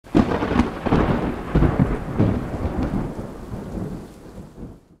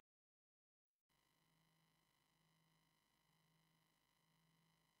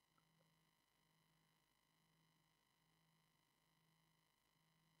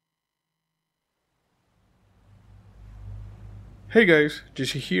Hey guys,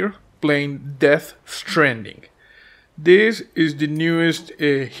 Jesse here, playing Death Stranding. This is the newest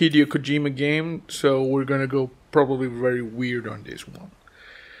Hideo Kojima game, so we're gonna go probably very weird on this one.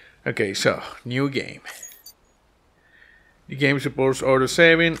 Okay, so, new game. The game supports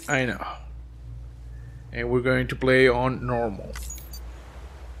auto-saving, I know. And we're going to play on normal.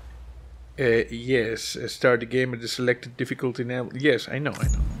 Yes, start the game at the selected difficulty level. Yes, I know.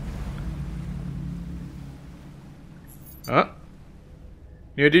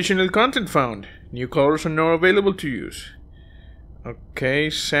 New additional content found. New colors are now available to use. Okay,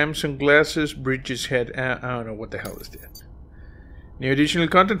 Samsung glasses, bridges head. I don't know what the hell is that. New additional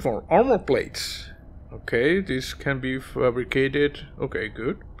content for armor plates. Okay, this can be fabricated. Okay,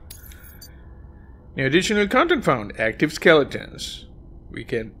 good. New additional content found. Active skeletons. We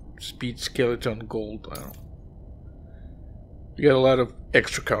can speed skeleton gold. I don't know. We got a lot of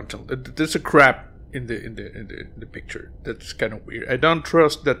extra content. There's a crap in the picture. That's kind of weird. I don't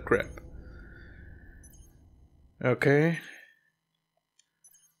trust that crap. Okay.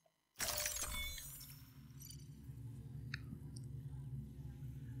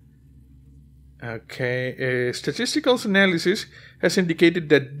 Okay. Statistical analysis has indicated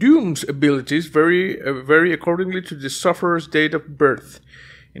that Doom's abilities vary accordingly to the sufferer's date of birth.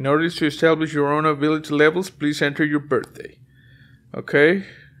 In order to establish your own ability levels, please enter your birthday. Okay.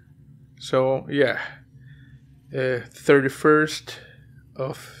 So, yeah, 31st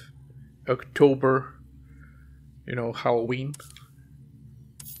of October, you know, Halloween.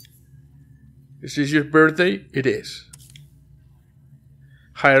 Is this your birthday? It is.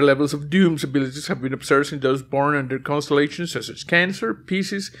 Higher levels of Doom's abilities have been observed in those born under constellations such as Cancer,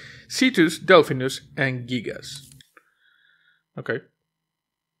 Pisces, Cetus, Delphinus, and Gigas. Okay.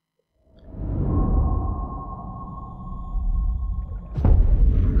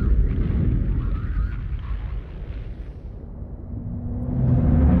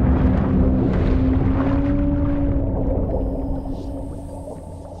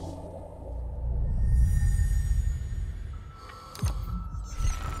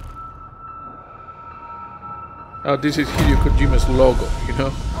 Oh, this is Hideo Kojima's logo, you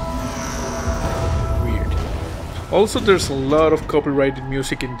know? Weird. Also, there's a lot of copyrighted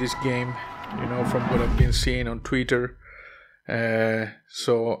music in this game, you know, from what I've been seeing on Twitter.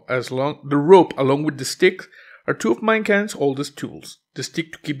 So, the rope along with the stick are two of mankind's oldest tools. The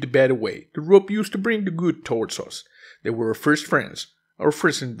stick to keep the bad away, the rope used to bring the good towards us. They were our first friends, our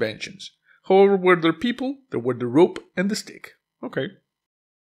first inventions. However, were there people, there were the rope and the stick. Okay.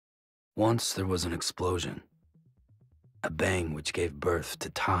 Once there was an explosion. A bang which gave birth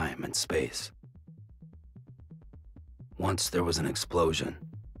to time and space. Once there was an explosion.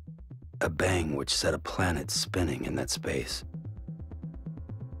 A bang which set a planet spinning in that space.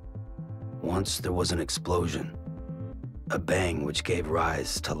 Once there was an explosion. A bang which gave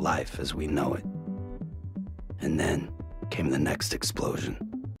rise to life as we know it. And then came the next explosion.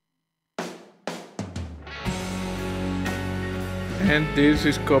 And this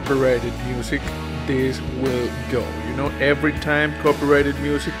is copyrighted music. This will go. You know, every time copyrighted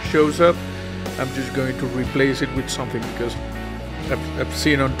music shows up, I'm just going to replace it with something because I've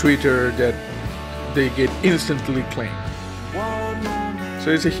seen on Twitter that they get instantly claimed. So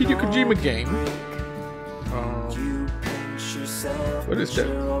it's a Hideo Kojima game. What is that?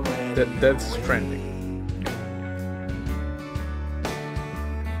 Death Stranding.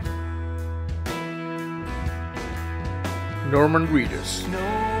 Norman Reedus.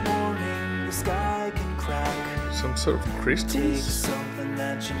 Some sort of crystals?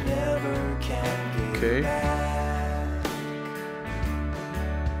 Okay.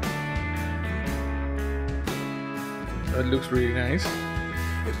 That looks really nice.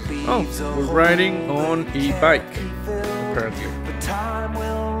 Oh, we're riding on a bike, apparently.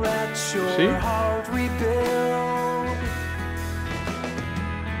 See?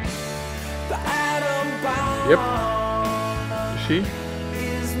 Yep. You see?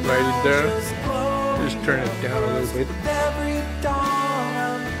 Right in there. Just turn it down a little bit.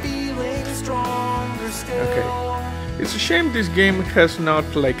 Okay. It's a shame this game has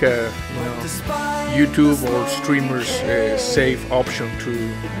not like a, you know, YouTube or streamers save option to,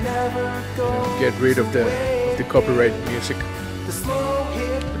 you know, get rid of the copyright music. But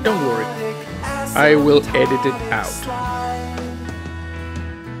don't worry, I will edit it out.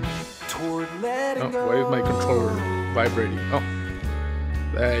 Oh, why is my controller vibrating? Oh,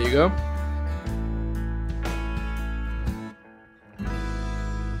 there you go.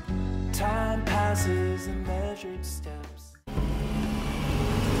 Time passes in measured steps.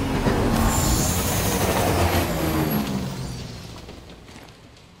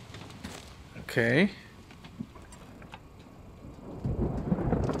 Okay.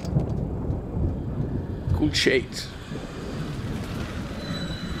 cool shades.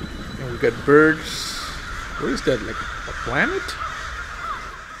 And we got birds. What is that? Like a planet?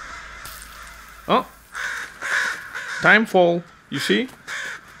 Oh, Timefall. You see?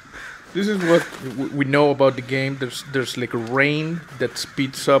 This is what we know about the game. There's like a rain that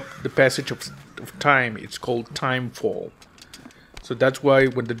speeds up the passage of time. It's called Timefall. So that's why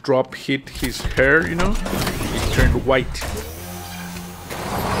when the drop hit his hair, you know, it turned white.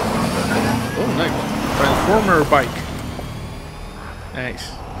 Oh, nice. Transformer bike.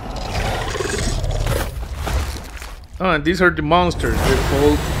 Nice. Oh, and these are the monsters. They're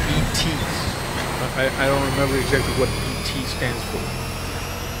called BTs. I don't remember exactly what BT stands for.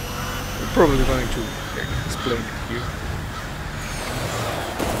 We're probably going to explain it here.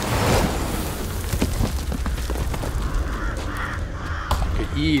 Okay,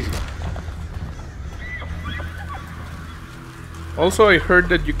 easy. Also, I heard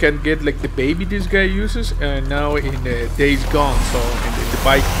that you can get like the baby this guy uses now in Days Gone, so in the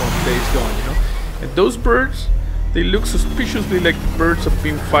bike from Days Gone, you know. And those birds, they look suspiciously like the birds have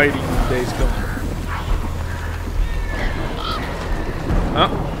been fighting in Days Gone. Ah,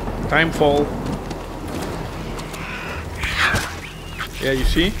 Timefall. Yeah, you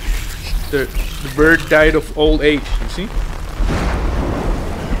see? The bird died of old age, you see?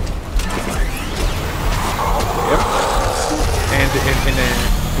 Yep. And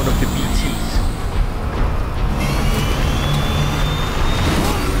one of the BTs.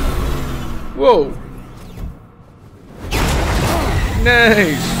 Whoa!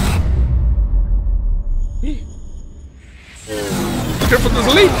 Nice! Careful, there's a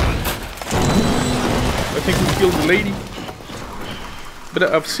lady! I think we killed the lady. But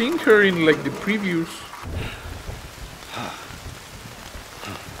I've seen her in like the previews.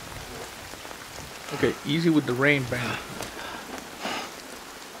 Okay, easy with the rain, bang.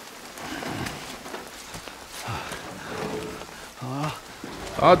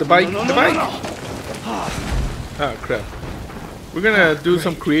 Oh, the bike, the bike! Ah, crap. We're gonna do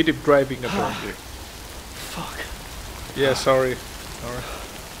some creative driving apparently. Fuck. Yeah, sorry.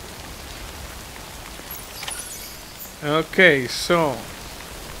 Okay, so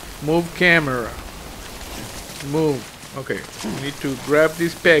move camera. Move. Okay, we need to grab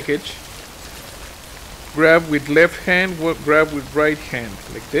this package. Grab with left hand, grab with right hand,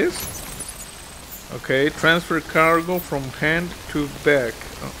 like this. Okay, transfer cargo from hand to back.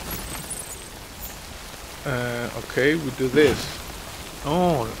 Okay, we do this.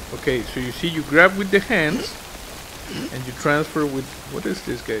 Oh, okay, so you see, you grab with the hands and you transfer with. What is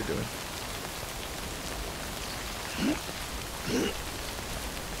this guy doing?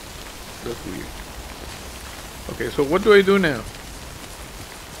 That's weird. Okay, so what do I do now?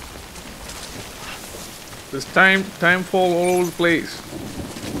 There's timefall all over the place.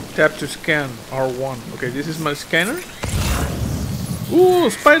 Tap to scan, R1. Okay, this is my scanner. Ooh,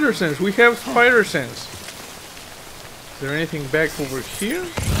 spider sense. We have spider sense. Is there anything back over here?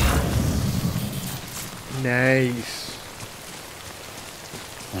 Nice.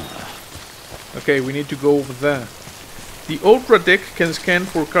 Okay, we need to go over there. The Ultra deck can scan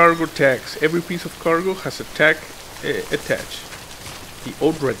for cargo tags. Every piece of cargo has a tag attached. The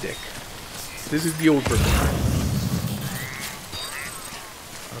Ultra deck. This is the Ultra deck.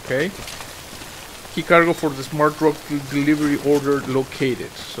 Okay. Key cargo for the smart drug delivery order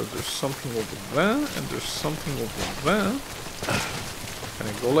located. So there's something over there, and there's something over there. Can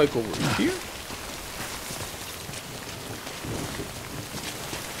I go like over here?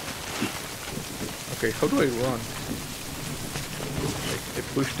 Okay, how do I run? Like, I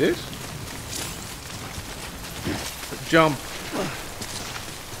push this? Jump.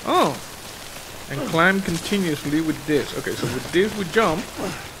 Oh! And climb continuously with this. Okay, so with this we jump.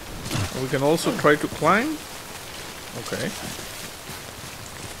 And we can also try to climb. Okay.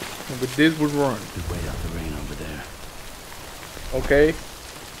 And with this we run. Wait out the rain over there. Okay.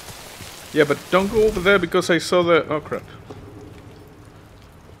 Yeah, but don't go over there because I saw the... Oh, crap.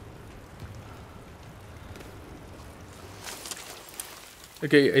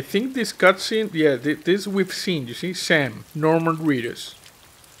 Okay, I think this cutscene... Yeah, this we've seen. You see? Sam. Norman Reedus.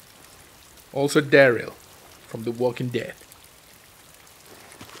 Also Daryl. From The Walking Dead.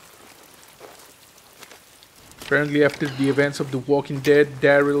 Apparently after the events of The Walking Dead,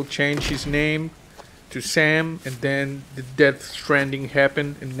 Daryl changed his name to Sam, and then the Death Stranding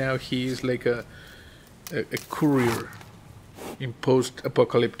happened, and now he is like a courier in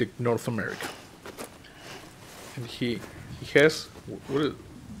post-apocalyptic North America. And he has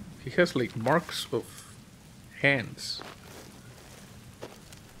he has like marks of hands.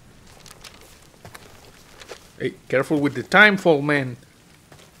 Hey, careful with the timefall, man.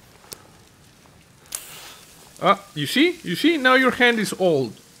 Ah, you see? You see? Now your hand is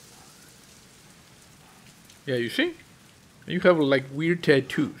old. Yeah, you see? You have like weird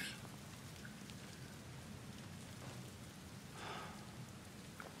tattoos.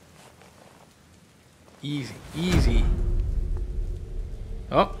 Easy, easy.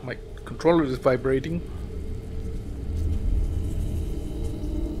 Oh, my controller is vibrating.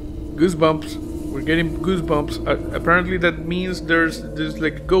 Goosebumps. We're getting goosebumps. Apparently that means there's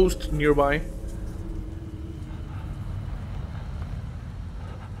like a ghost nearby.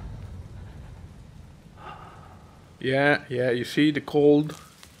 Yeah, you see the cold.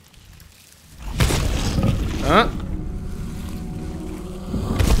 Huh?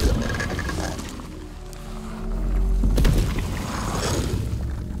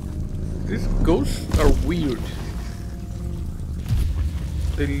 These ghosts are weird.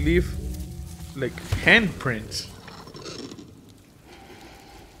 They leave like handprints.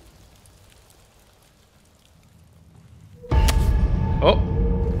 Oh.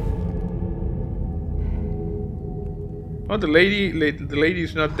 Oh, the lady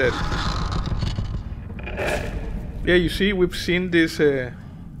is not dead. Yeah, you see, we've seen this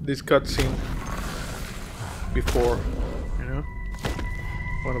this cutscene before, you know,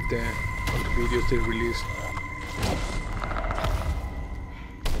 one of the videos they released.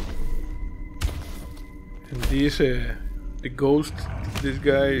 And this, the ghost, this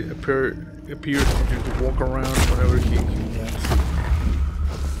guy appears to walk around whenever he wants to.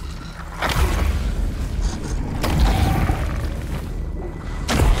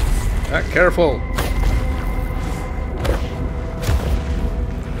 Ah, careful!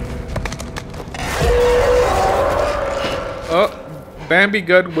 Oh, Bambi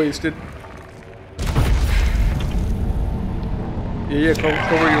got wasted. Yeah,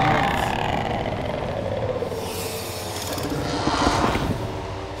 cover your mouth.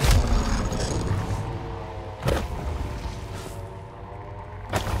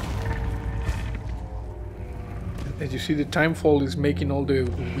 As you see, the time fall is making all the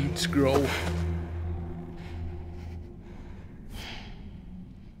weeds grow.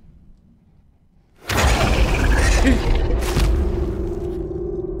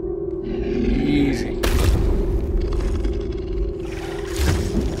 Easy.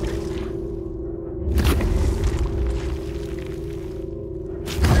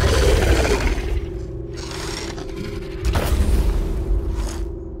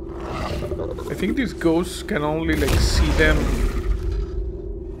 I think these ghosts can only like see them.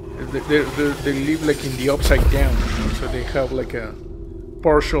 They live like in the upside down, so they have like a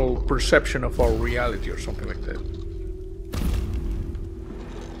partial perception of our reality or something like that.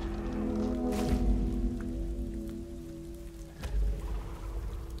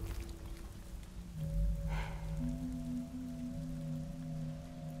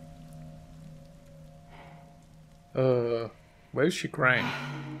 Why is she crying?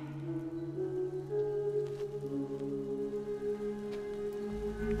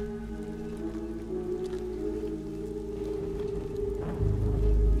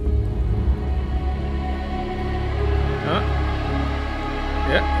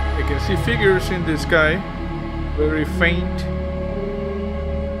 Yeah, I can see figures in the sky, very faint.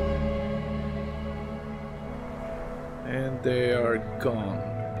 And they are gone.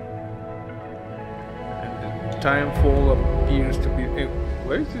 And the time fall appears to be...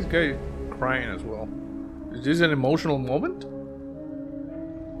 why is this guy crying as well? Is this an emotional moment?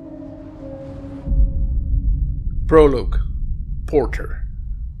 Prologue. Porter.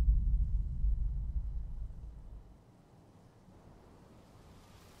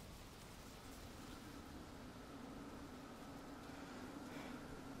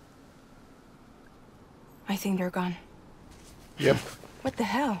 I think they're gone. Yep. What the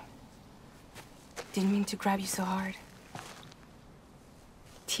hell? Didn't mean to grab you so hard.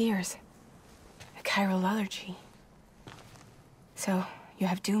 Tears. A chiral allergy. So, you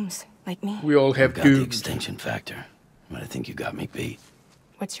have dooms, like me? We all have I've got the doomed. extinction factor, but I think you got me beat.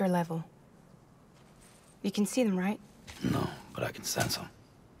 What's your level? You can see them, right? No, but I can sense them.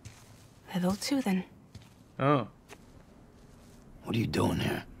 Level 2, then. Oh. What are you doing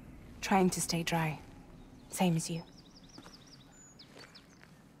here? Trying to stay dry. Same as you.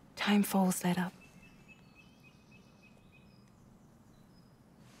 Time falls let up.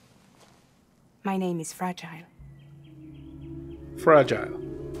 My name is Fragile. Fragile.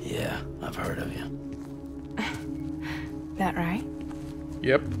 Yeah, I've heard of you. That right?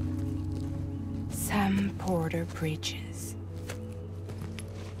 Yep. Sam Porter Bridges.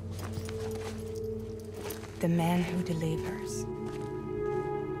 The man who delivers.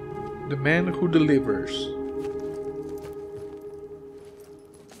 The man who delivers.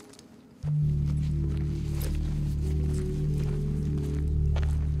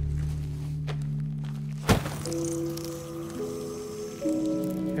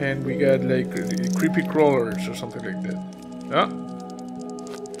 And we got like creepy crawlers or something like that. Ah.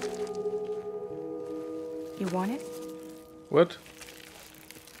 You want it? What?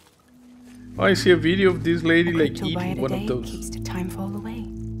 Oh, I see a video of this lady like Crypto buy it eating a one day of those. keeps the time fall away.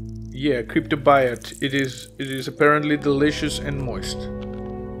 Yeah, cryptobiot. It is apparently delicious and moist.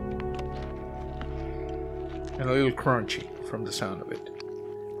 And a little crunchy from the sound of it.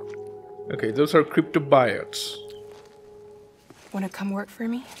 Okay, those are cryptobiots. Wanna come work for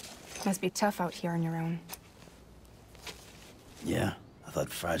me? Must be tough out here on your own. Yeah, I thought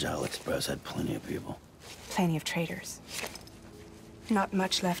Fragile Express had plenty of people. Plenty of traitors. Not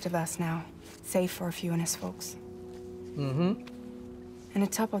much left of us now, save for a few honest folks. Mm-hmm. And on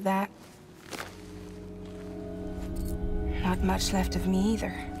top of that, not much left of me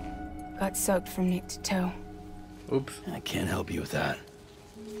either. Got soaked from neck to toe. Oops. I can't help you with that.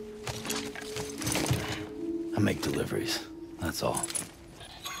 I make deliveries, that's all.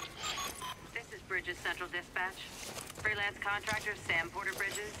 This is Bridges Central Dispatch. Freelance contractor Sam Porter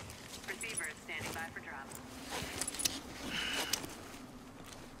Bridges. Receiver is standing by for drop.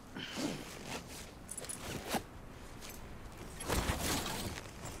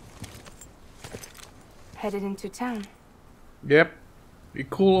 Headed into town. Yep. A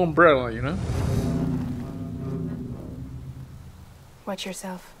cool umbrella, you know? Watch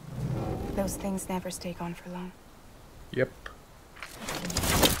yourself. Those things never stay gone for long. Yep.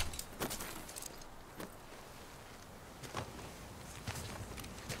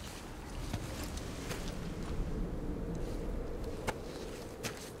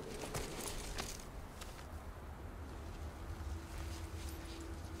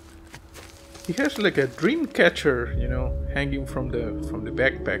 He has like a dream catcher, you know, hanging from the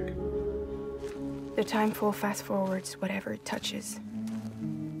backpack. The time full fast forwards whatever it touches.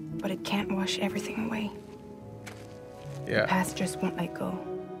 But it can't wash everything away. Yeah. The past just won't let go.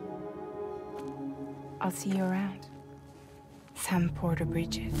 I'll see you around. Sam Porter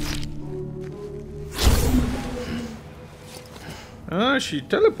Bridges. Ah, she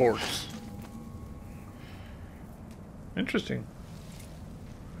teleports. Interesting.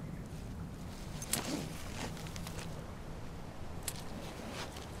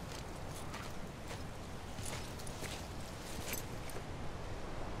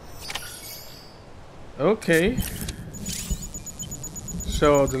 Okay.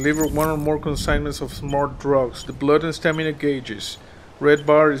 So, deliver one or more consignments of smart drugs. The blood and stamina gauges. Red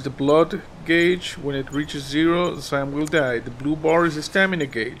bar is the blood gauge. When it reaches 0, Sam will die. The blue bar is the stamina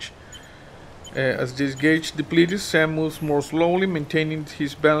gauge. As this gauge depletes, Sam moves more slowly. Maintaining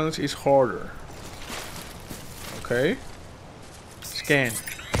his balance is harder. Okay. Scan.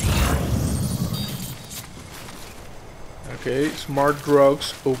 Okay, smart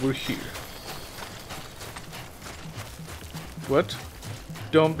drugs over here. What?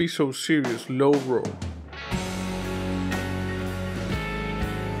 Don't be so serious, low roll.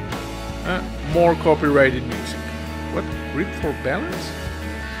 More copyrighted music. What? Grip for balance?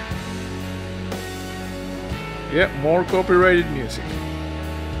 Yeah, more copyrighted music.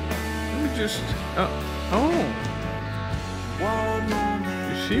 Let me just... oh.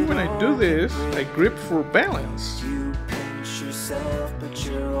 You see, when I do this, I grip for balance.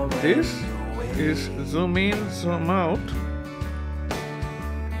 This is zoom in, zoom out.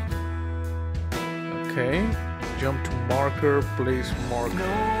 Okay, jump to marker, place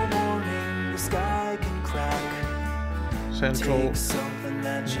marker. Central,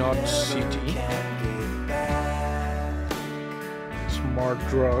 not city. Smart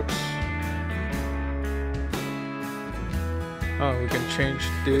drugs. Oh, we can change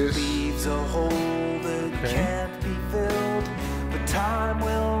this. Okay.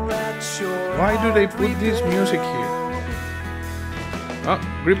 Why do they put this music here? Oh,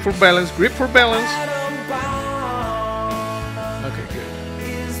 grip for balance, grip for balance. Okay, good.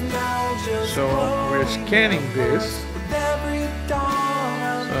 So we're scanning this.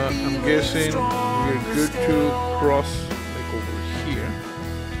 So I'm guessing we're good to cross like over here.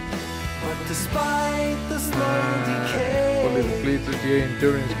 Fully depleted, the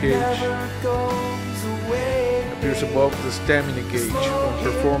endurance gauge appears above the stamina gauge. When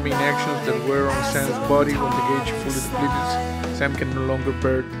performing actions that were on Sam's body when the gauge fully depleted, Sam can no longer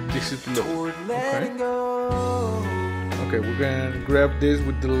bear this is low. Okay. Okay, we're gonna grab this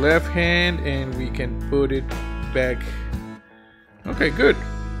with the left hand and we can put it back. Okay, good.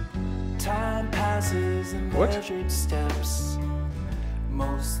 What? Okay,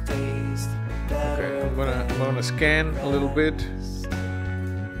 I'm gonna scan a little bit.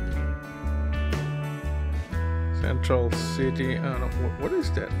 Central City. I don't know what is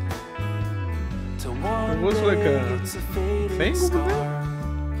that? There was like a thing over there.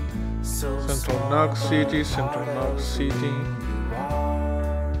 Central Knox City, Central Knox City.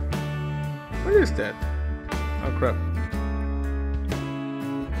 What is that? Oh crap.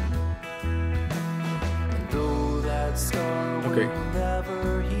 Okay.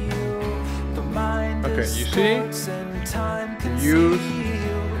 Okay, you see? You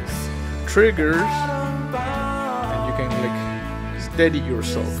use triggers and you can like steady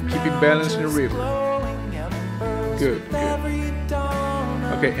yourself, keeping balance in the river. Good, good.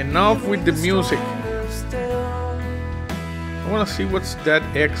 Okay, enough with the music. I wanna see what's that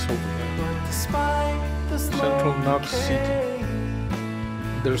X over there. Central Knox City.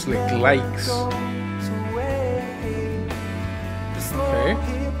 There's like likes. Okay.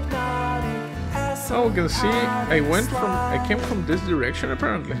 Oh, we can see I came from this direction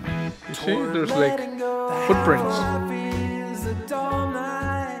apparently. You see, there's like footprints.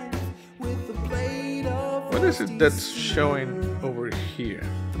 What is it that's showing over here?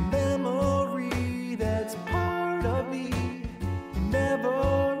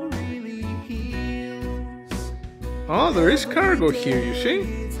 Oh, there is cargo here, you see?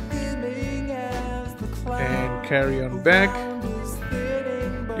 And carry on back.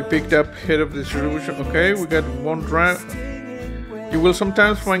 You picked up head of distribution. Okay, we got one drive. You will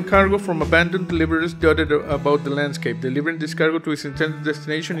sometimes find cargo from abandoned deliveries dotted about the landscape. Delivering this cargo to its intended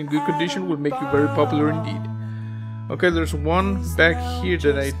destination in good condition will make you very popular indeed. Okay, there's one back here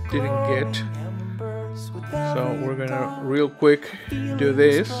that I didn't get. So we're gonna real quick do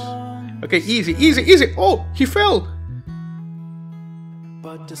this. Okay, easy, easy, easy. Oh, he fell.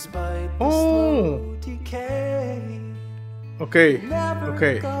 Oh. Okay,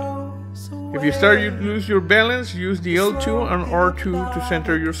 okay. If you start to lose your balance, use the L2 and R2 to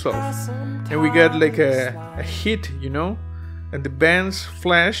center yourself. And we got like a hit, you know? And the bands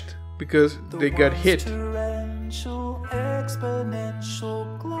flashed because they got hit. So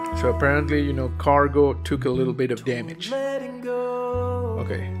apparently, you know, cargo took a little bit of damage.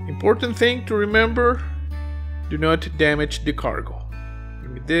 Okay, important thing to remember, do not damage the cargo.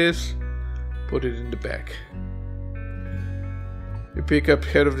 Give me this, put it in the back. You pick up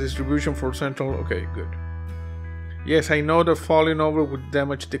head of distribution for central. Okay, good. Yes, I know that falling over would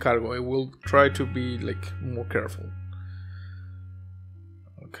damage the cargo. I will try to be like more careful.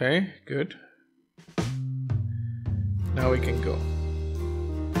 Okay, good. Now we can go.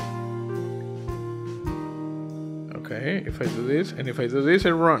 Okay, if I do this and if I do this,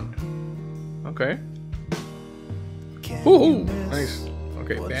 I run. Okay. Woohoo! Nice.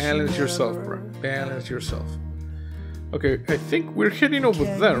 Okay, balance yourself, bro. Balance yourself. Okay, I think we're heading over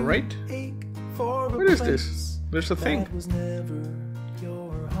there, right? What is this? There's a thing.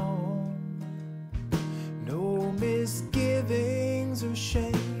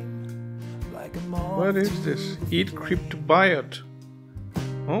 What is this? Eat cryptobiote.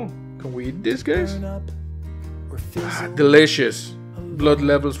 Oh, can we eat this, guys? Ah, delicious. Blood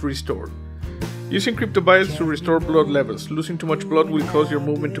levels restored. Using cryptobiotes to restore blood levels. Losing too much blood will cause your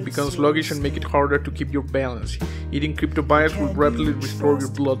movement to become sluggish and make it harder to keep your balance. Eating cryptobiotes will rapidly restore your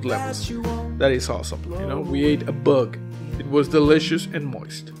blood levels. That is awesome. You know, we ate a bug. It was delicious and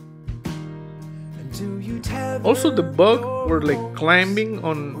moist. Also, the bug were like climbing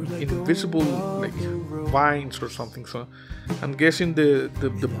on invisible like vines or something. So I'm guessing the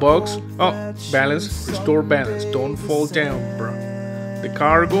bugs. Oh, balance, restore balance. Don't fall down, bro. The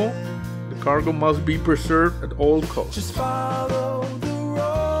cargo must be preserved at all costs.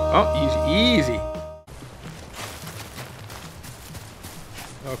 Oh, easy, easy.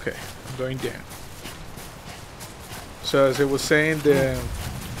 Okay, I'm going down. So as I was saying,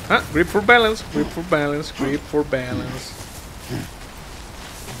 grip for balance, grip for balance, grip for balance.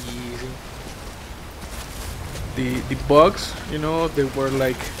 Easy. The bugs, you know, they were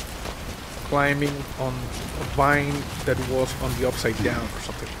like climbing on a vine that was on the upside down or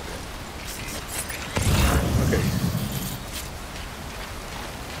something like that. Okay.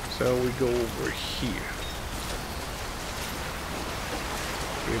 So we go over here.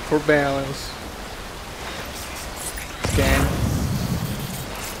 Grip for balance. Scan.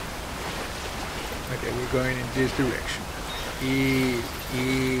 Okay, we're going in this direction. Easy,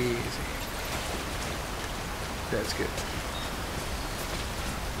 easy. That's good.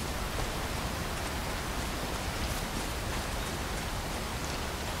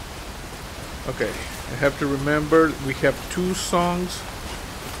 Okay, I have to remember we have 2 songs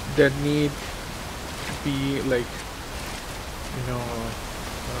that need to be like, you know,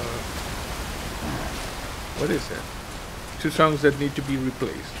 what is that? 2 songs that need to be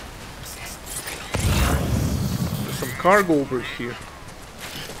replaced. There's some cargo over here.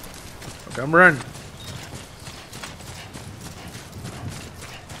 Okay, I'm running.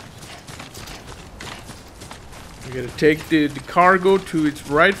 We gotta take the cargo to its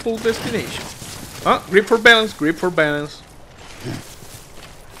rightful destination. Ah, grip for balance, grip for balance.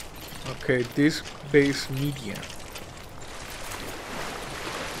 Okay, disc base media.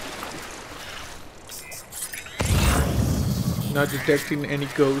 Not detecting any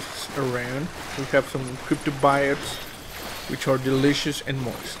ghosts around. We have some cryptobiotes, which are delicious and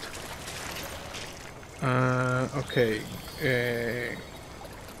moist. Okay.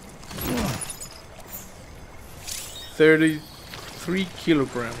 33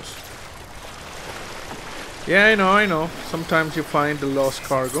 kilograms. Yeah, I know. Sometimes you find the lost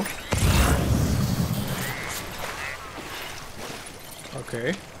cargo.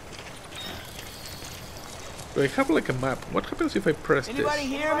 Okay. Do I have like a map? What happens if I press Anybody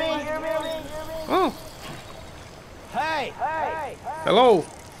this? hear me? Oh, Hey! hello.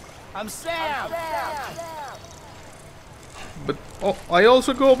 I'm Sam! But oh, I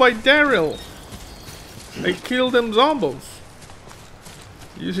also go by Daryl. I kill them zombies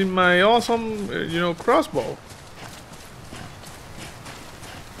using my awesome, crossbow.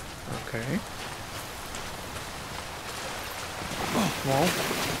 Okay. Well,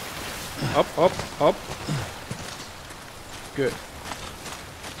 up. Good.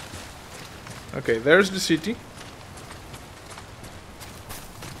 Okay, there's the city.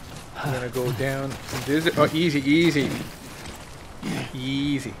 I'm gonna go down. This. Oh, easy.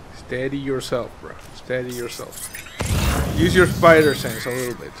 Steady yourself, bro. Steady yourself. Use your spider sense a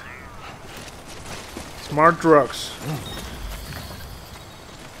little bit. Smart drugs.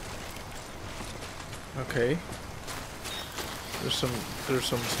 Okay. There's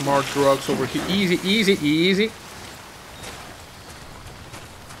some smart drugs over here. Easy.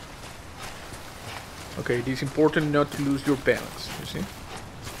 Okay, it is important not to lose your balance. You see?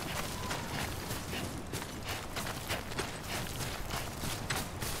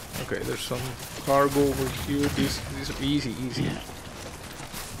 Okay, there's some cargo over here. This is easy.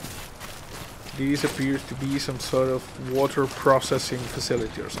 This appears to be some sort of water processing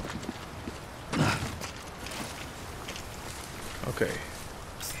facility or something. Okay.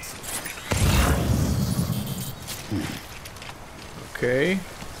 Okay.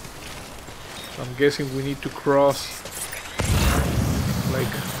 So I'm guessing we need to cross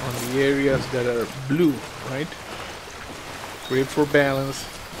like on the areas that are blue, right? Grip for balance.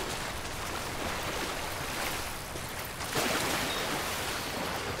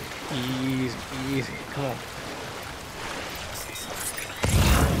 Easy, come on.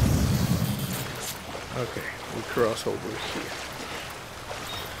 Okay, we cross over here.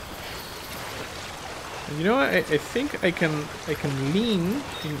 And you know what? I think I can lean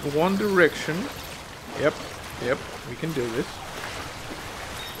in one direction. Yep, we can do this.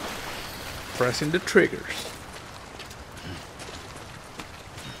 Pressing the triggers.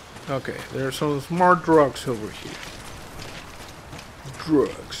 Okay, there are some smart drugs over here.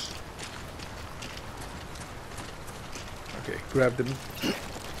 Drugs. Okay, grab them.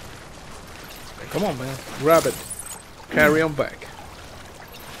 Come on, man. Grab it. Carry on back.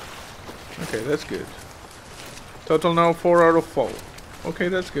 Okay, that's good. Total now 4 out of 4. Okay,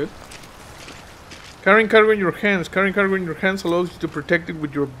 that's good. Carrying cargo in your hands. Carrying cargo in your hands allows you to protect it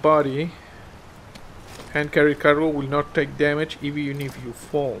with your body. Hand carried cargo will not take damage even if you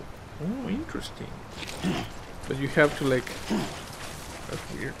fall. Oh, interesting. But you have to like...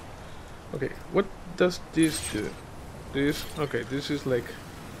 That's weird. Okay, what does this do? This... Okay, this is like...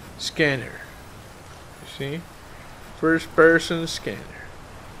 Scanner. You see? First person scanner.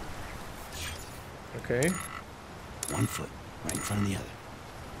 Okay. One foot, right in front of the other.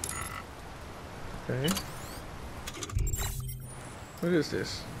 Okay. What is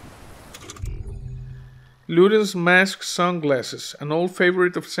this? Ludens mask sunglasses, an old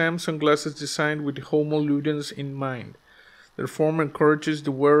favorite of Sam's, sunglasses designed with Homo Ludens in mind. Their form encourages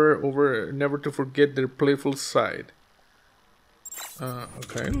the wearer over never to forget their playful side.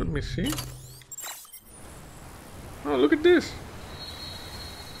 Okay, let me see. Oh, look at this.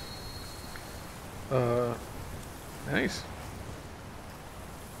 Nice.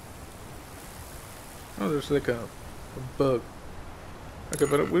 Oh, there's like a bug. Okay,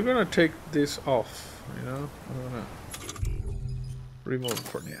 but we're gonna take this off, you know? I'm gonna remove it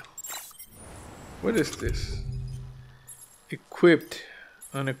for now. What is this? Equipped,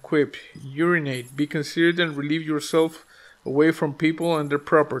 unequipped, urinate. Be considered and relieve yourself away from people and their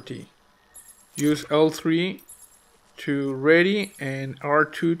property. Use L3 to ready and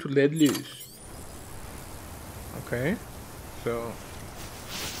R2 to let loose. Okay, so...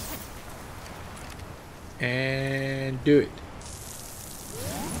 And do it.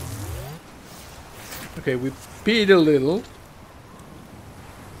 Okay, we peed a little.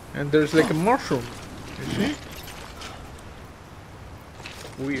 And there's like a mushroom. You see?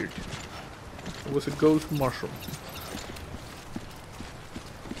 weird. It was a ghost mushroom.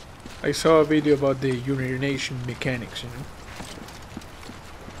 I saw a video about the urination mechanics, you know.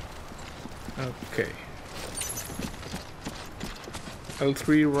 Okay.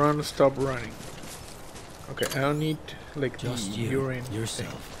 L3 run, stop running. Okay, I don't need like Just the you, urine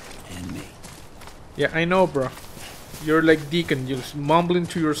yourself, and me. Yeah, I know, bro. You're like Deacon, you're just mumbling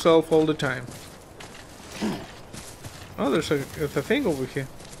to yourself all the time. Oh, there's a thing over here.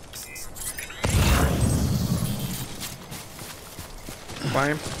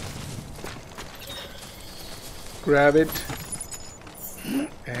 Climb. Grab it.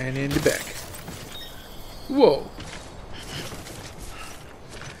 And in the back. Whoa.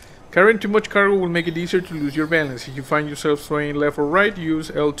 Carrying too much cargo will make it easier to lose your balance. If you find yourself swaying left or right,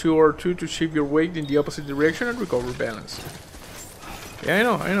 use L2 or R2 to shift your weight in the opposite direction and recover balance. Yeah, I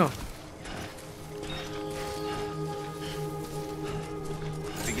know.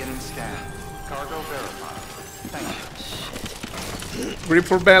 Beginning scan. Cargo verified. Thank you. Grip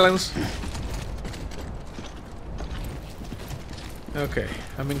for balance. Okay,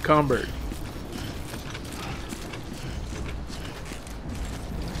 I'm encumbered.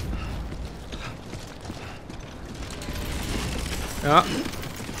 Ah.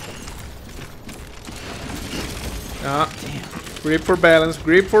 Grip for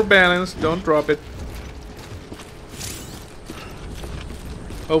balance, don't drop it.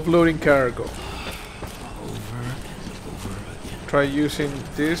 Offloading cargo. Try using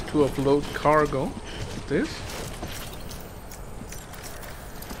this to offload cargo. This?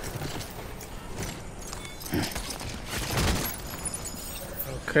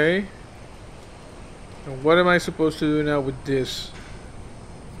 Okay. And what am I supposed to do now with this?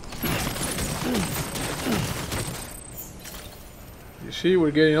 You see,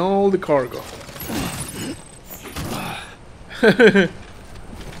 we're getting all the cargo.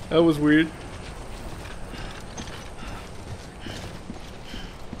 That was weird.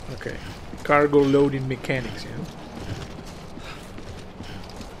 Okay. Cargo loading mechanics, you know?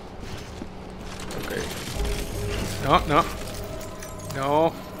 Okay.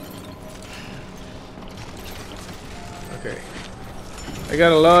 No. Okay. I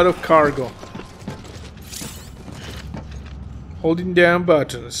got a lot of cargo. Holding down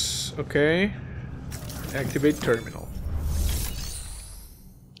buttons. Okay. Activate terminal.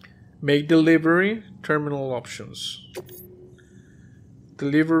 Make delivery. Terminal options.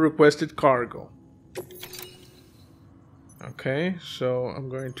 Deliver requested cargo. Okay, so I'm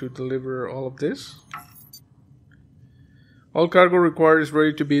going to deliver all of this. All cargo required is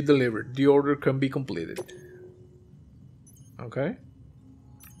ready to be delivered. The order can be completed. Okay.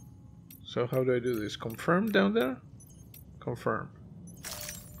 So how do I do this? Confirm down there? Confirm.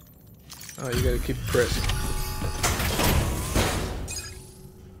 Oh, you gotta keep pressing.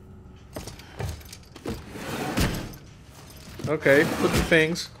 Okay, put the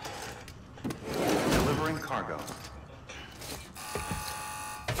things. Delivering cargo.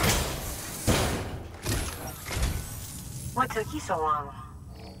 What took you so long?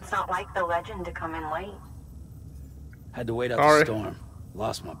 It's not like the legend to come in late. Had to wait out Sorry. the storm.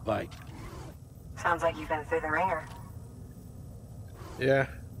 Lost my bike. Sounds like you've been through the ringer. Yeah.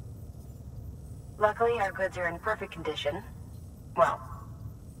 Luckily, our goods are in perfect condition. Well,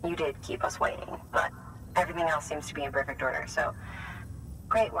 you did keep us waiting, but everything else seems to be in perfect order, so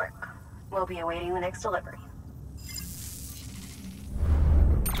great work. We'll be awaiting the next delivery.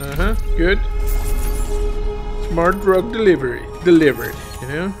 Good. Smart drug delivery. Delivered, you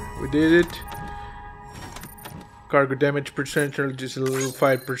know? We did it. Cargo damage percentage is a little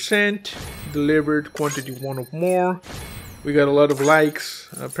 5%. Delivered, quantity 1 or more. We got a lot of likes.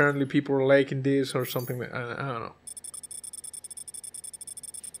 Apparently people are liking this or something. I don't know.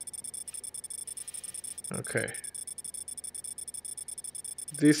 Okay.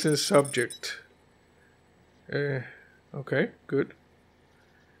 Decent subject. Okay, good.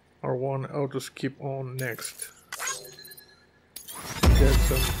 R1 auto skip on next. Get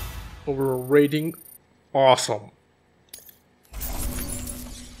some overall rating. Awesome.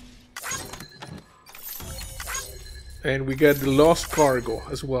 And we got the lost cargo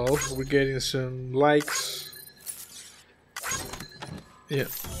as well. We're getting some likes. Yeah.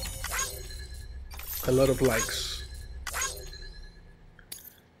 A lot of likes.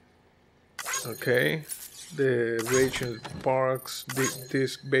 Okay. The region parks,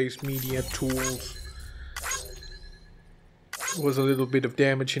 disk-based media tools. Was a little bit of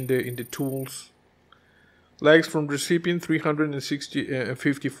damage in the tools. Likes from recipient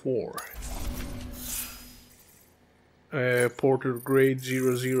 354. Porter grade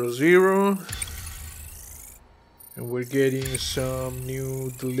 000. And we're getting some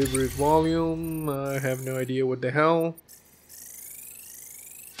new delivery volume. I have no idea what the hell.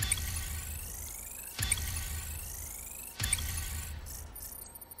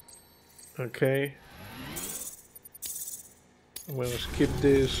 Okay. I'm gonna skip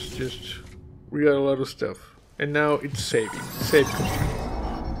this, just read a lot of stuff. And now it's saving. Save complete.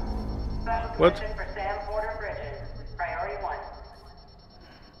 What? For Sam Porter Bridges, priority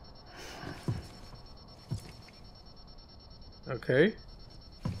 1. Okay.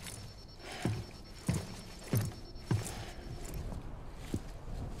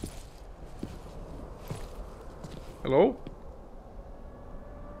 Hello?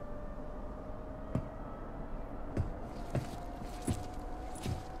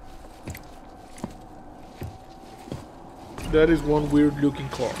 That is one weird looking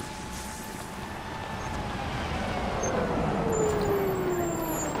car.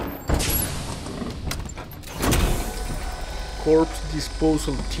 Corpse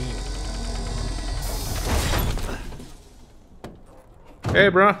disposal team. Hey,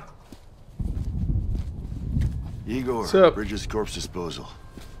 bruh. Igor, What's up? Bridges corpse disposal.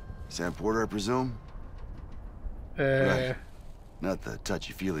 Sam Porter, I presume? Right. Not the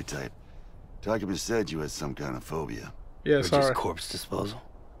touchy-feely type. Document said you had some kind of phobia. Yeah, Bridges sorry. corpse disposal.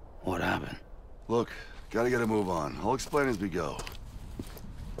 What happened? Look, gotta get a move on. I'll explain as we go.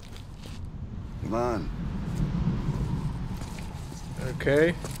 Come on.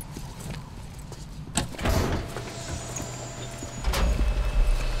 Okay.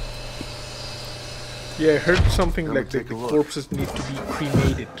 Yeah, I heard something Come like and that take the a look. corpses need to be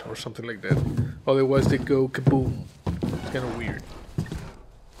cremated or something like that. Otherwise they go kaboom. It's kind of weird.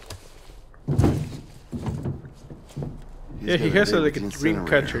 Yeah, he has like a dream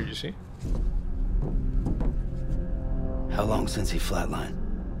catcher, you see? How long since he flatlined?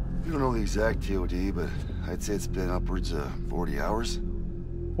 We don't know the exact TOD, but I'd say it's been upwards of 40 hours.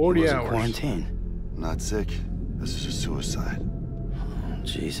 40 He was in hours. quarantine. Not sick. This is a suicide. Oh,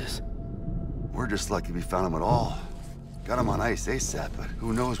 Jesus. We're just lucky we found him at all. Got him on ice ASAP, but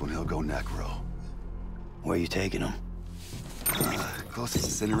who knows when he'll go necro. Where you taking him? Closest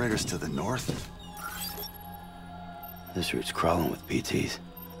incinerators to the north. This route's crawling with BTs.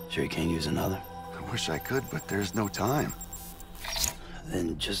 Sure you can't use another? I wish I could, but there's no time.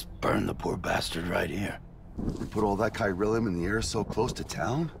 Then just burn the poor bastard right here. We put all that chiralium in the air so close to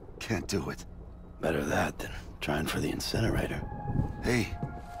town? Can't do it. Better that than trying for the incinerator. Hey,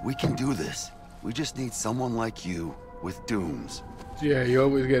 we can do this. We just need someone like you with dooms. Yeah, you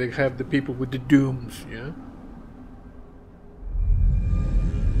always gotta have the people with the dooms, yeah?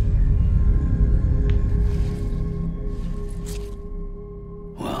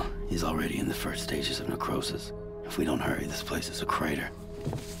 Well, he's already in the first stages of necrosis. If we don't hurry, this place is a crater.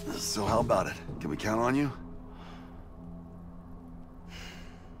 So how about it? Can we count on you?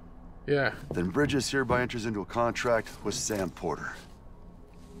 Yeah. Then Bridges hereby enters into a contract with Sam Porter.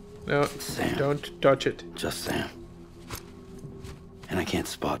 No, Sam. don't touch it. Just Sam. And I can't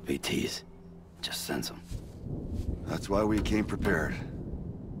spot BTs. Just sense them. That's why we came prepared.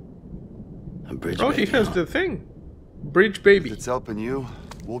 A bridge Oh, he baby, has huh? the thing. Bridge If baby. it's helping you,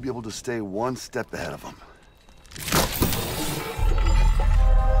 we'll be able to stay one step ahead of them.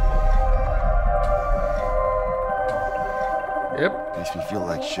 Yep. Makes me feel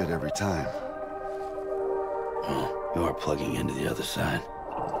like shit every time. Oh, you are plugging into the other side.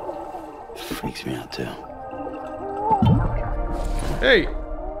 Freaks me out too. Hey!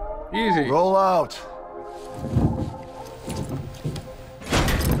 Easy. Roll out!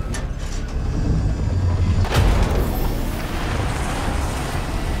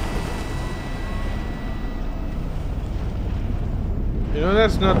 You know,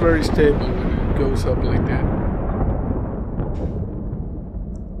 that's not very stable when it goes up like that.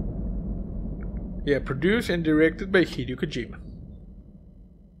 Yeah, produced and directed by Hideo Kojima.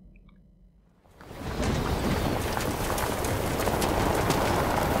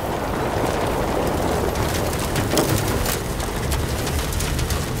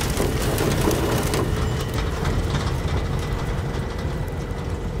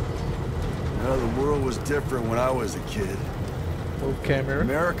 Now, the world was different when I was a kid. Move camera.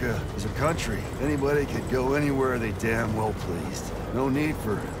 America is a country. Anybody could go anywhere they damn well pleased. No need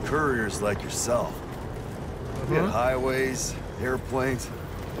for couriers like yourself. We had highways, airplanes.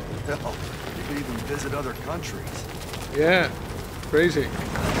 Hell, you could even visit other countries. Yeah, crazy.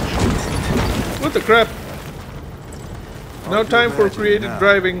 What the crap? No Hard to time for imagine creative now.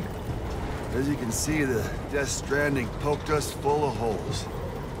 driving. As you can see, the Death Stranding poked us full of holes.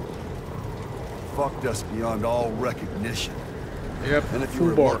 Fucked us beyond all recognition. Yep, And if you full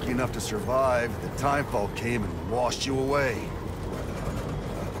were bar. lucky enough to survive, the timefall came and washed you away.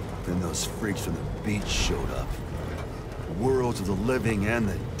 Then those freaks from the beach showed up. The worlds of the living and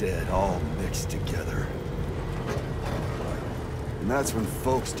the dead all mixed together. And that's when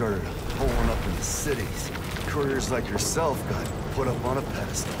folks started holing up in the cities. Couriers like yourself got put up on a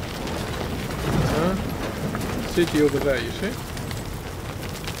pedestal. City over there, you see?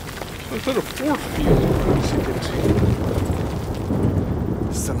 Some sort of force field around the city.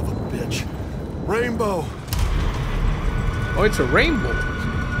 Son of a bitch. Rainbow! Oh, it's a rainbow.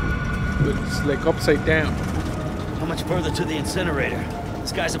 But it's like upside down. How much further to the incinerator?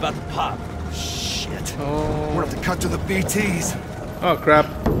 This guy's about to pop. Shit. Oh. We're gonna have to cut to the BTs. Oh crap.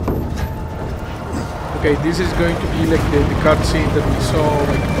 Okay, this is going to be like the cutscene that we saw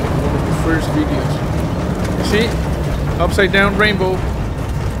like in one of the first videos. You see? Upside down rainbow.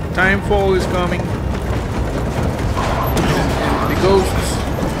 Timefall is coming. And the ghosts.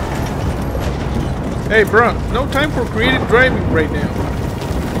 Hey bro, no time for creative driving right now.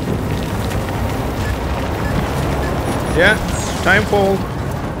 Yeah, timefall.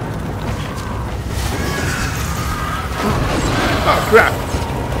 Oh crap!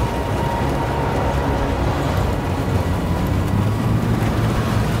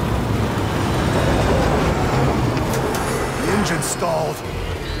 The engine stalled.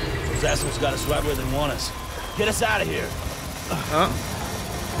 Those assholes got us right where they want us. Get us out of here.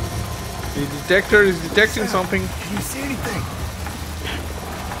 The detector is detecting something. Can you see anything?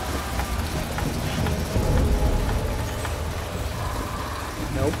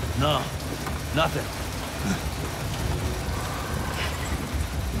 Nope. No, nothing.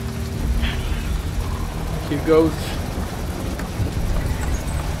 Here goes.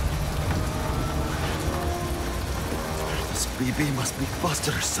 This BB must be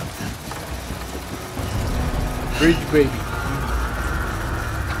busted or something. Bridge baby.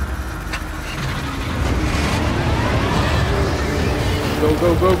 Go,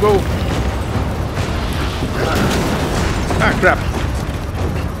 go, go, go. Ah, crap.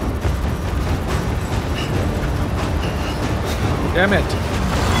 Damn it.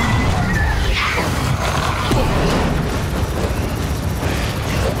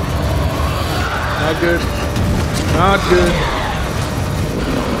 Not good. Not good.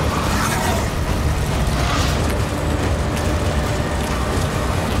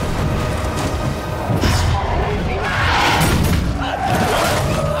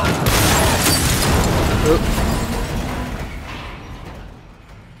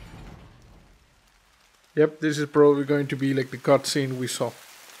 Yep, this is probably going to be like the cutscene we saw.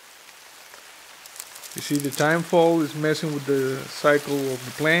 You see the timefall is messing with the cycle of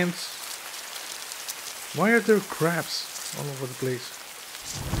the plants. Why are there crabs all over the place?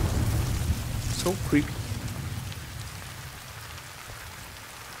 So creepy.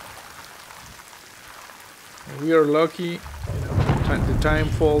 And we are lucky, you know, the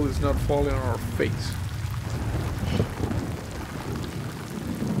timefall is not falling on our face.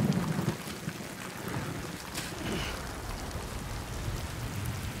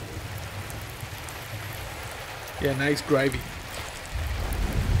 Yeah, nice driving.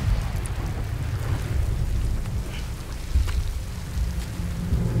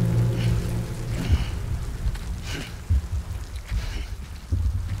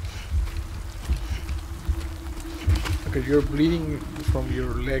 Okay, you're bleeding from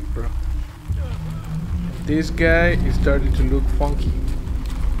your leg, bro. This guy is starting to look funky.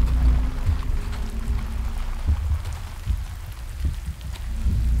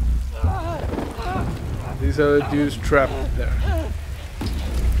 These other dudes trapped there.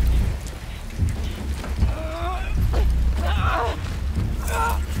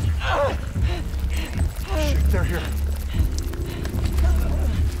 Shit, they're here.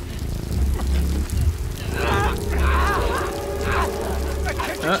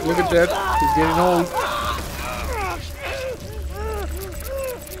 Ah, look at that. He's getting old.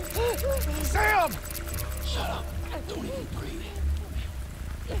 Sam! Shut up. Don't even breathe.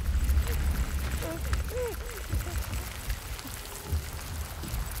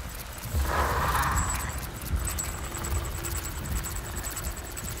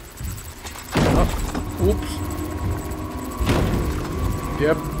 Oops.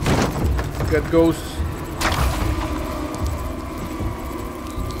 Yep. Got ghosts.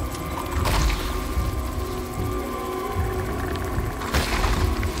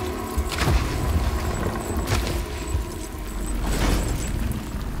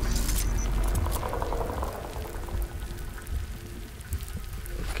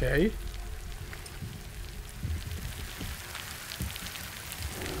 Okay.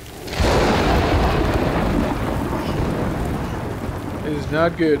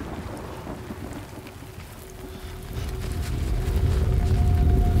 Not good.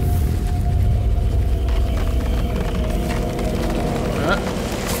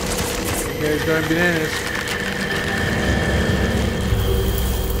 It's going bananas.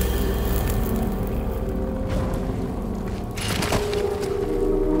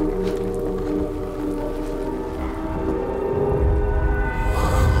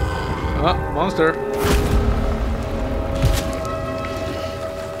 Oh, monster.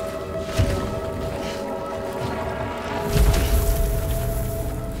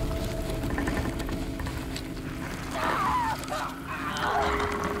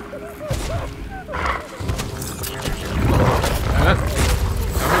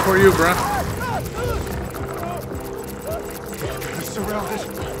 Coming for you, bruh. Surrounded.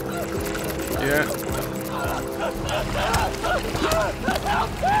 Yeah.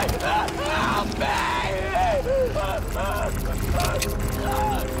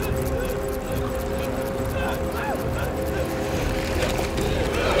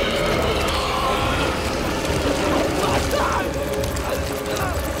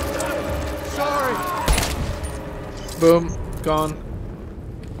 Sorry. Boom. Gone.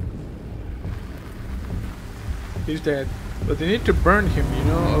 He's dead. But they need to burn him, you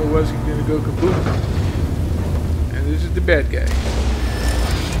know, otherwise he's gonna go kaboom. And this is the bad guy.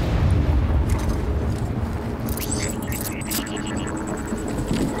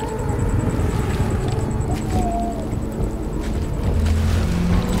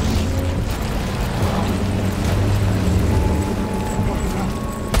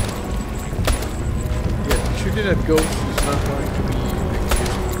 Yeah, shooting at ghosts is not going to be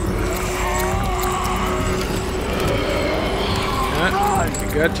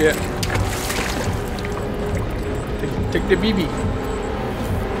I gotcha. Take the BB.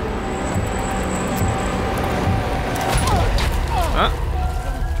 Huh?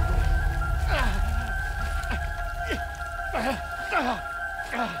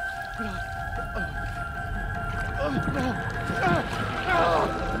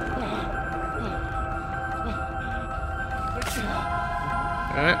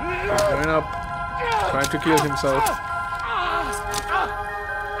 Alright, going up. Trying to kill himself.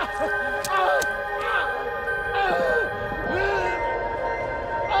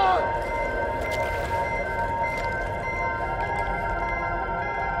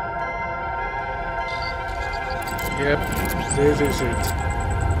 Yep, this is it.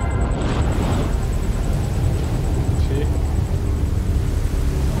 See?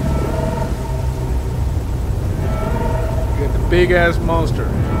 Get the big ass monster.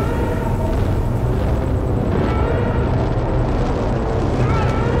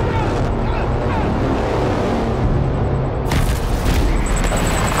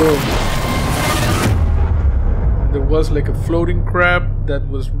 Boom. There was like a floating crab that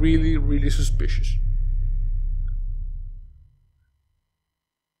was really, really suspicious.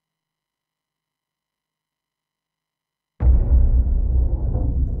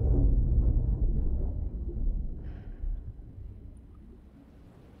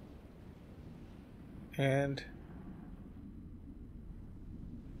 And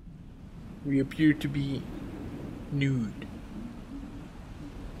we appear to be nude.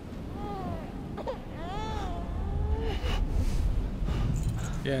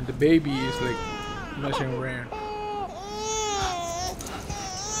 Yeah, and the baby is like messing around.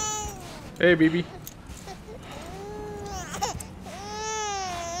 Hey, baby.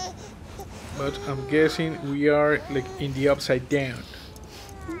 But I'm guessing we are like in the upside down.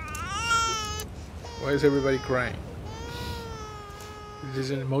 Why is everybody crying? Is this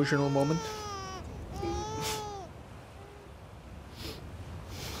an emotional moment?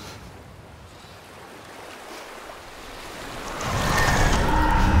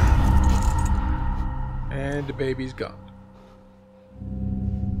 And the baby's gone.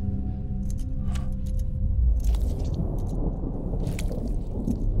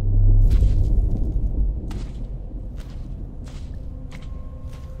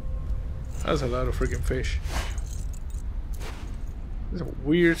 That's a lot of freaking fish. This is a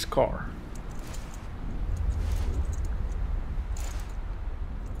weird scar.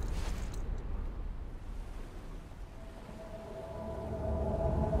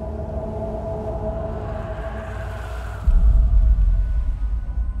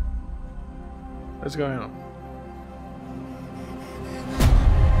 What's going on?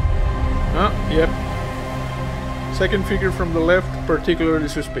 Oh, yep. Second figure from the left, particularly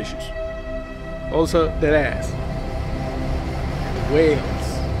suspicious. Also, that ass. Whales.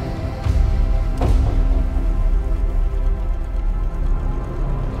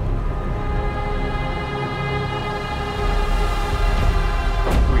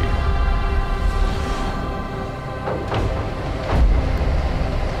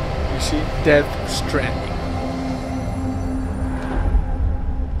 Death Stranding.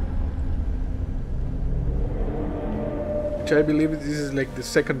 Which I believe this is like the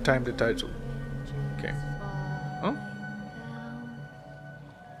second time the title. Okay. Huh?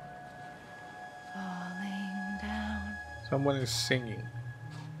 Falling down. Someone is singing.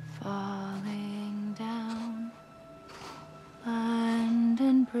 Falling down.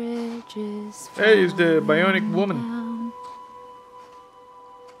 London bridges. Hey, it's the bionic woman. Down.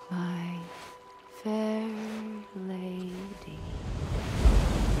 My fair lady.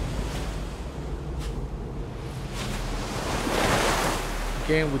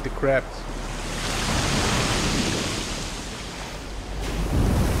 Again with the crabs.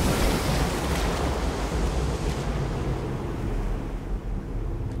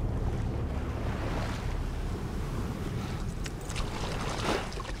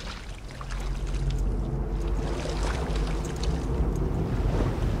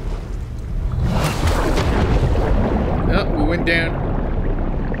 Oh, we went down.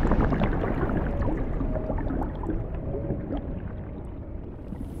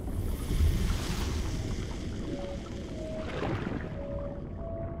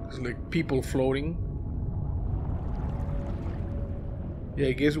 Like people floating. Yeah,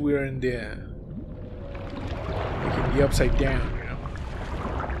 I guess we're in the like in the upside down, you know.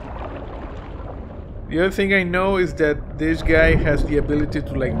 The other thing I know is that this guy has the ability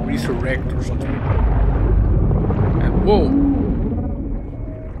to like resurrect or something. And whoa,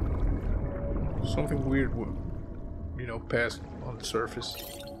 something weird would, you know, pass on the surface.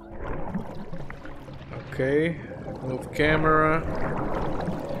 Okay, move camera.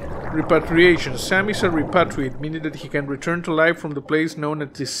 Repatriation. Sam is a repatriate, meaning that he can return to life from the place known as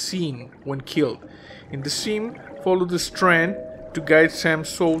the scene when killed. In the scene, follow the strand to guide Sam's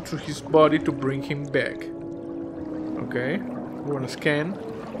soul to his body to bring him back. Okay, we want to scan.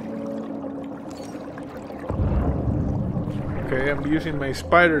 Okay, I'm using my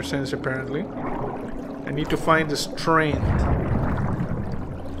spider sense apparently. I need to find the strand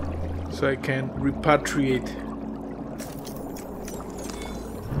so I can repatriate.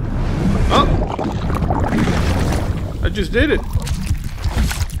 Oh! I just did it!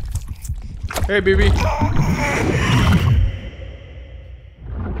 Hey, baby!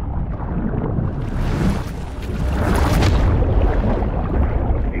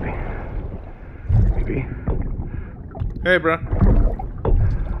 Baby? Hey, bro.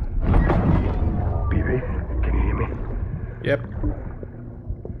 Baby, can you hear me? Yep.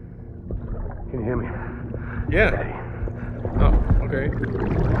 Can you hear me? Yeah. Daddy. Oh, okay.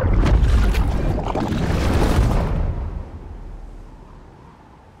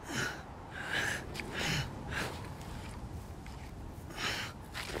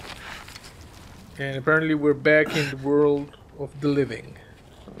 And apparently we're back in the world of the living.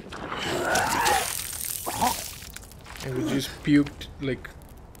 And we just puked like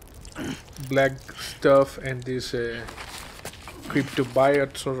black stuff and this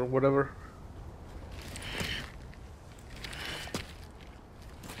cryptobiotes or whatever.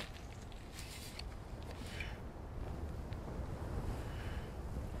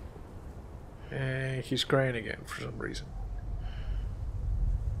 And he's crying again for some reason.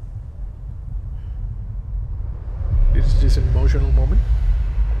 Is this an emotional moment?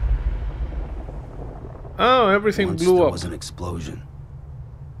 Oh, everything Once blew there up. was an explosion.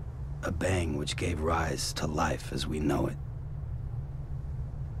 A bang which gave rise to life as we know it.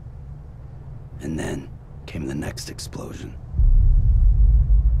 And then came the next explosion.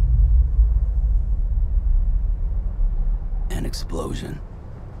 An explosion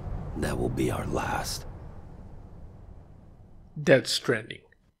that will be our last. Death Stranding.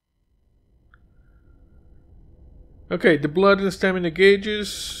 Okay, the blood and stamina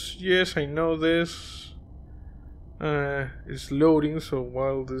gauges. Yes, I know this. It's loading, so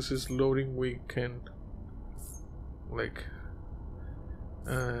while this is loading, we can like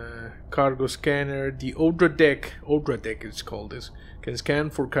cargo scanner. The Ultra Deck it's called this, can scan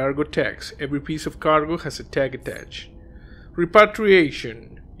for cargo tags. Every piece of cargo has a tag attached.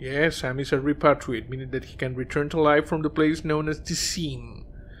 Repatriation. Yes, Sam is a repatriate, meaning that he can return to life from the place known as the scene.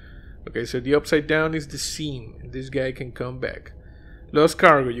 Okay, so the upside down is the scene, and this guy can come back. Lost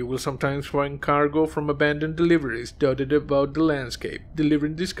cargo. You will sometimes find cargo from abandoned deliveries dotted about the landscape.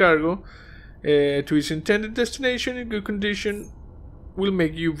 Delivering this cargo to its intended destination in good condition will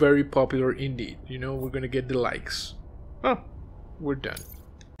make you very popular indeed. You know, we're gonna get the likes. Oh, we're done.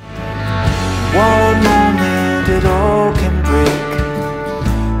 One moment it all can break.